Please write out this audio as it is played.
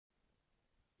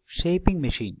Shaping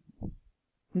machine.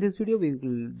 In this video we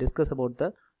will discuss about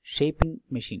the shaping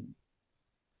machine.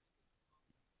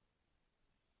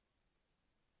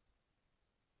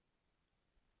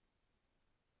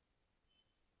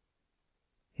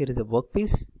 Here is a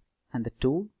workpiece and the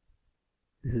tool.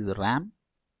 This is a RAM.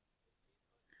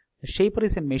 The shaper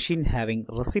is a machine having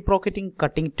reciprocating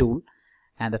cutting tool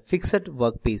and a fixed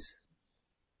workpiece.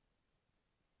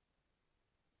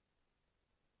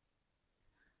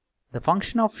 The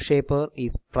function of shaper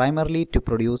is primarily to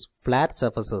produce flat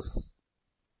surfaces.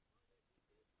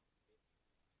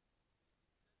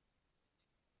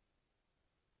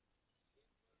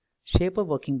 Shaper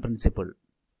working principle.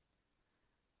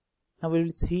 Now we will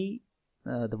see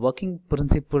the working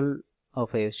principle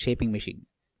of a shaping machine.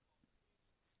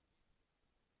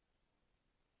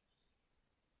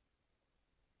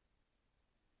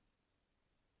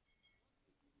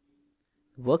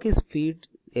 Work is fed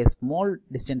a small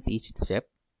distance each step.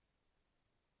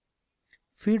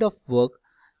 Feed of work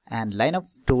and line of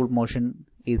tool motion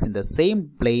is in the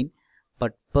same plane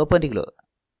but perpendicular.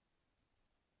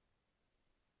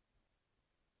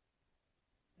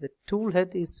 The tool head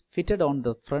is fitted on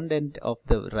the front end of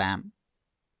the RAM.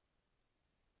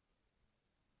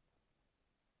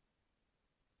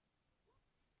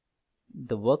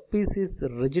 The workpiece is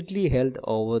rigidly held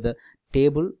over the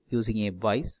table using a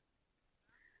vise.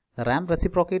 The RAM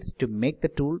reciprocates to make the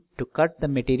tool to cut the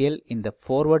material in the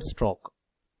forward stroke.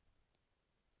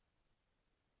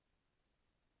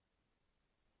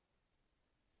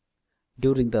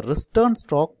 During the return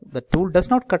stroke, the tool does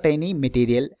not cut any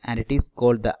material and it is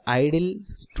called the idle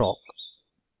stroke.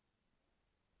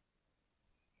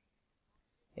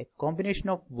 A combination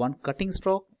of one cutting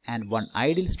stroke and one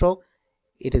idle stroke,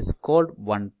 it is called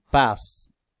one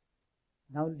pass.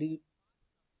 Now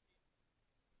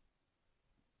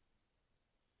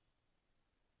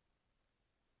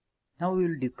we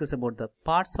will discuss about the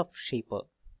parts of shaper.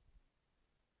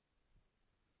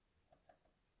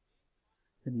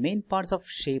 The main parts of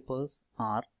shapers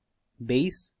are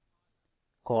base,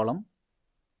 column,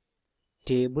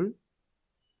 table,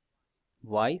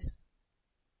 vise,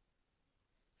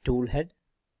 tool head,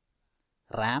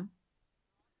 RAM,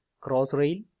 cross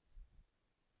rail,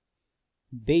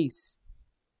 base.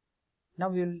 Now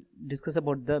we will discuss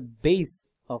about the base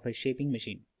of a shaping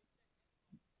machine.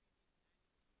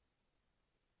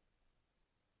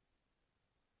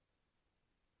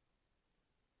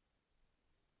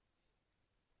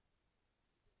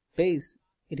 Base,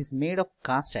 it is made of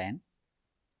cast iron.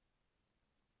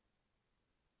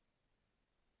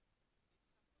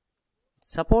 It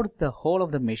supports the whole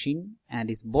of the machine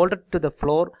and is bolted to the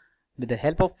floor with the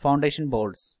help of foundation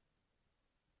bolts.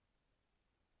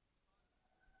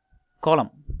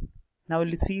 Column. Now we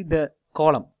will see the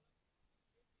column.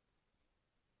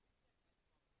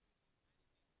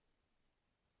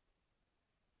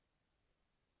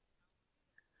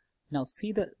 Now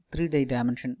see the 3D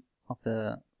dimension of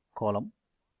the column.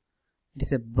 It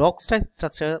is a box type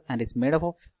structure and is made up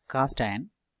of cast iron.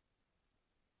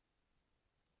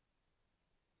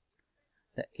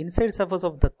 The inside surface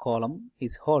of the column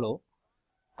is hollow.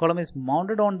 Column is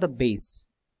mounted on the base.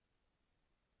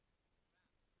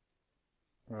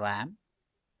 RAM.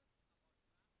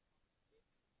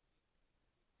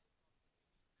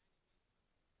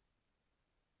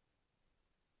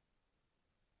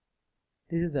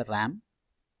 This is the RAM.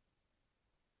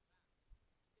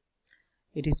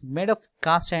 It is made of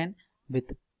cast iron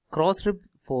with cross rib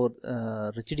for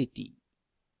rigidity.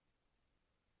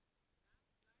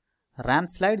 RAM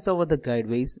slides over the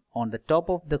guideways on the top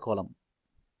of the column.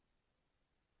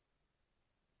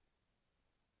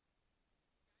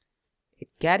 It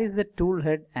carries the tool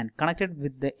head and connected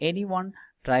with the any one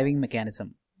driving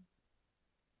mechanism.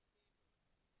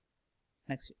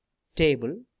 Next,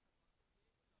 table.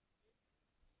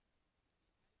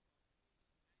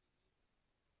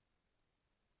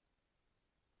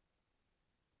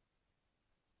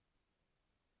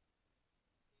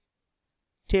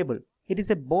 Table. It is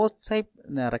a box type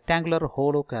rectangular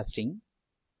hollow casting.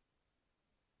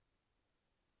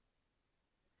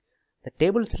 The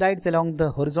table slides along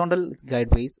the horizontal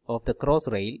guideways of the cross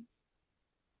rail.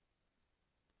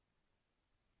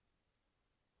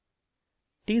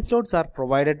 T-slots are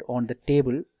provided on the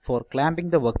table for clamping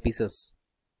the workpieces.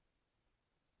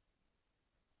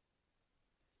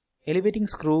 Elevating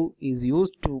screw is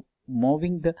used to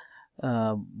moving the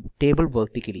table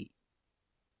vertically.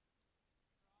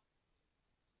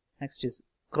 Next is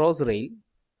cross rail.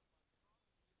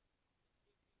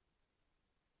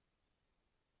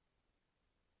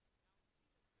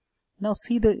 Now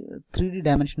see the 3D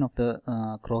dimension of the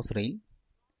cross rail.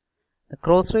 The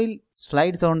cross rail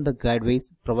slides on the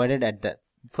guideways provided at the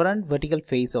front vertical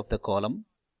face of the column.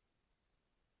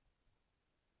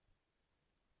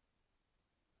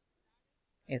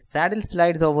 A saddle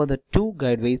slides over the two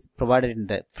guideways provided in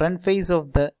the front face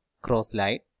of the cross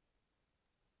slide.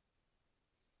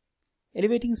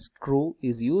 Elevating screw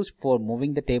is used for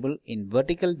moving the table in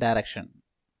vertical direction.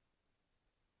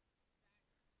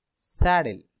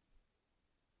 Saddle.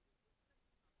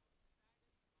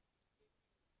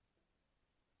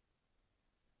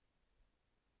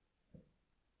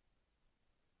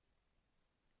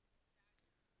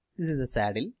 This is the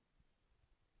saddle.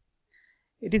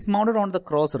 It is mounted on the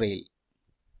cross rail.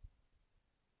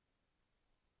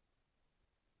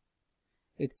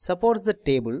 It supports the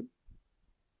table,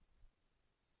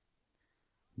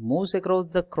 moves across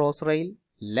the cross rail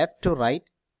left to right.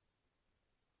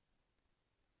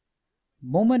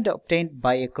 Movement obtained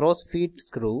by a cross feed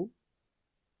screw.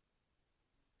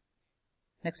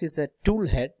 Next is a tool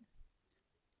head.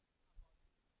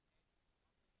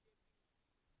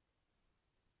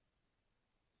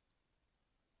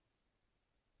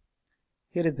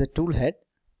 Here is the tool head.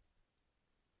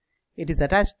 It is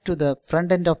attached to the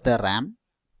front end of the ram.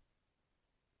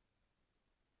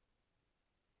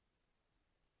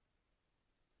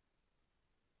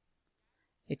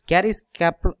 It carries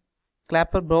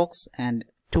clapper box and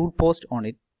tool post on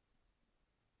it.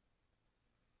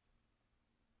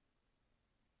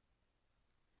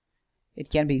 It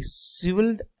can be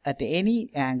swiveled at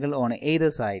any angle on either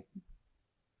side.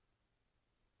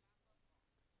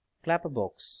 Clapper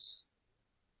box.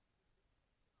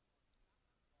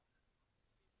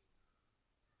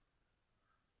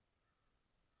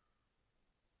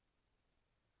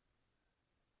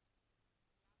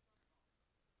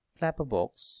 Clapper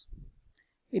box.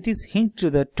 It is hinged to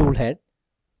the tool head.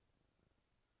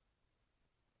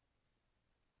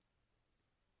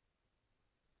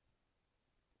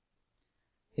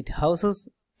 It houses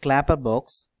clapper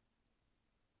box.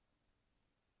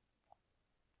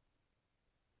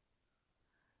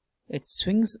 It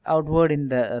swings outward in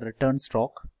the return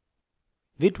stroke.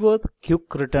 Whitworth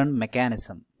quick return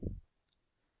mechanism.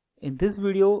 In this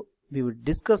video, we will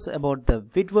discuss about the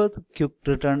Whitworth quick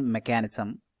return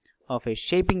mechanism of a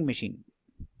shaping machine.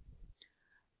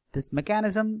 This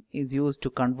mechanism is used to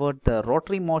convert the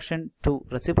rotary motion to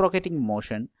reciprocating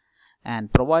motion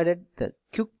and provided the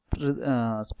quick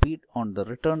speed on the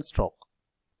return stroke.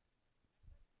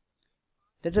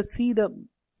 Let us see the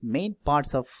main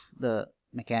parts of the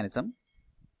mechanism.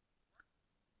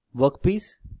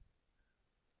 Workpiece,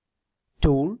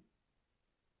 tool,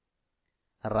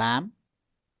 ram,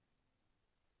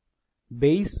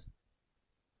 base,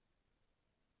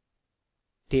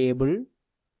 table,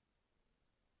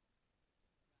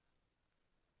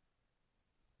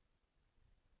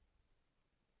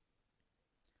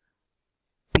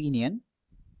 pinion,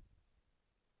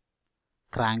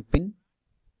 crank pin,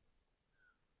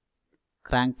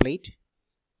 crank plate,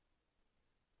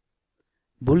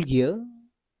 bull gear,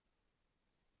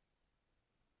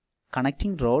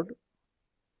 connecting rod,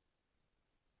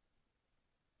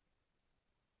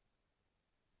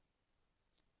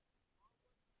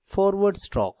 forward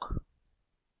stroke,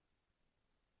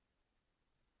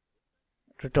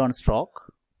 return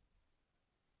stroke.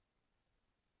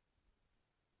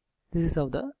 This is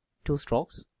of the two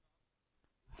strokes.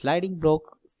 Sliding block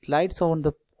slides on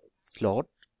the slot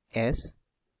S.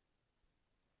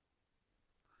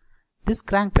 This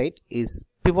crank plate is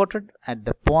pivoted at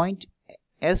the point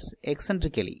S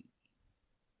eccentrically.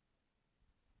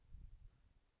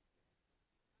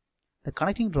 The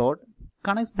connecting rod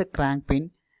connects the crank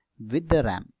pin with the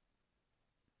ram.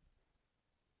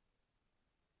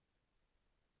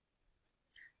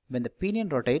 When the pinion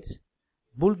rotates,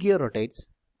 bull gear rotates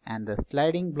and the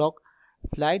sliding block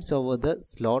slides over the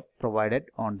slot provided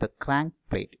on the crank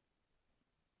plate.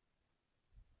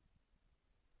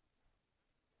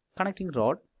 Connecting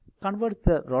rod converts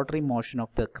the rotary motion of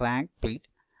the crank plate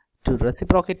to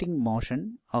reciprocating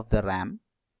motion of the ram.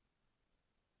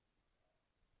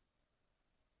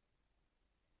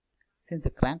 Since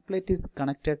the crank plate is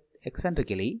connected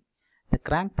eccentrically, the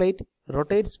crank plate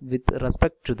rotates with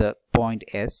respect to the point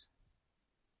S.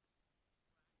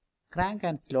 Crank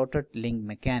and slotted link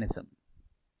mechanism.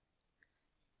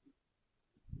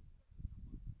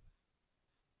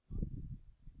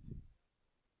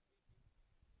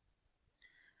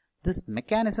 This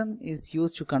mechanism is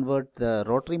used to convert the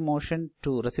rotary motion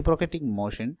to reciprocating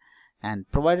motion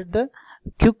and provided the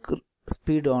quick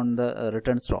speed on the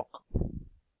return stroke.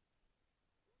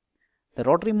 The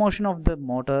rotary motion of the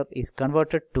motor is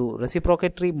converted to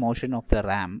reciprocatory motion of the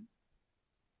ram.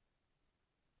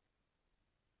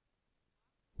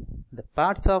 The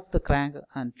parts of the crank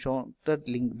and shorted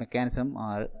link mechanism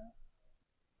are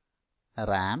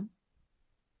ram,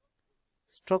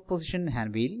 stroke position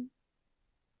handwheel,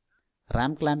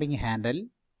 ram clamping handle,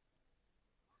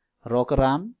 rocker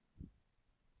arm,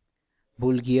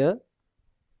 bull gear,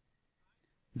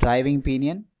 driving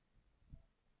pinion,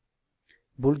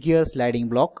 bull gear sliding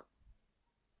block,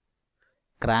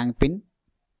 crank pin,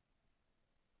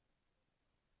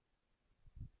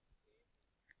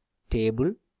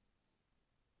 table,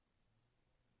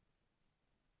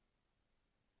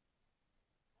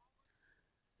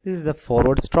 this is the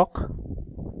forward stroke,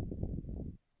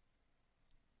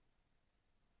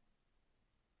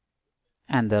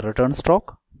 and the return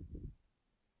stroke.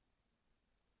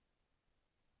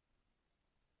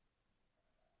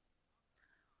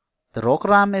 The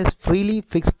rocker arm is freely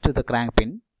fixed to the crank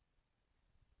pin.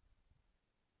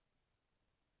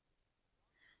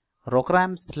 Rocker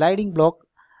arm sliding block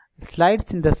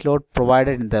slides in the slot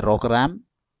provided in the rocker arm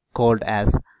called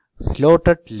as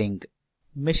slotted link.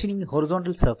 Machining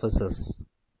horizontal surfaces.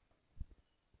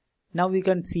 Now we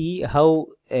can see how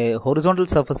a horizontal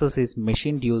surfaces is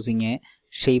machined using a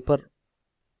shaper.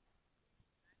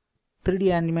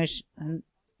 3D animation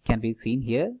can be seen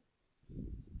here.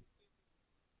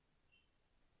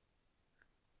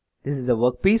 This is the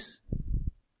workpiece,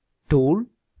 tool,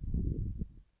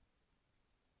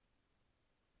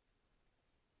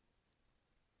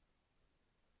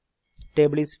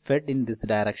 table is fed in this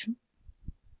direction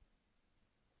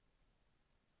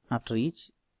after each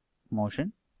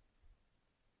motion.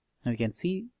 Now you can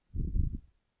see.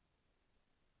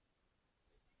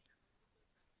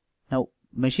 Now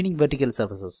machining vertical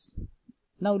surfaces.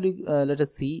 Now let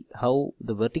us see how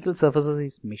the vertical surfaces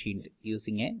is machined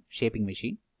using a shaping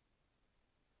machine.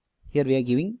 Here we are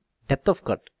giving depth of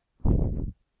cut.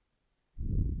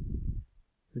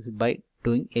 This is by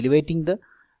elevating the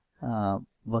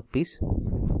workpiece.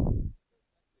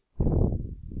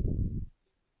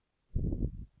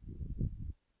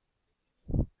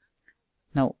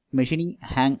 Now machining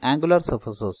angular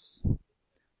surfaces.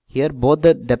 Here both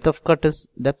the depth of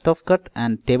cut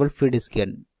and table feed is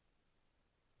given.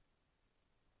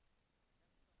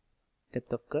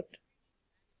 Depth of cut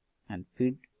and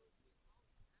feed.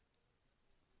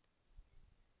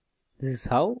 This is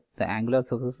how the angular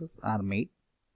surfaces are made.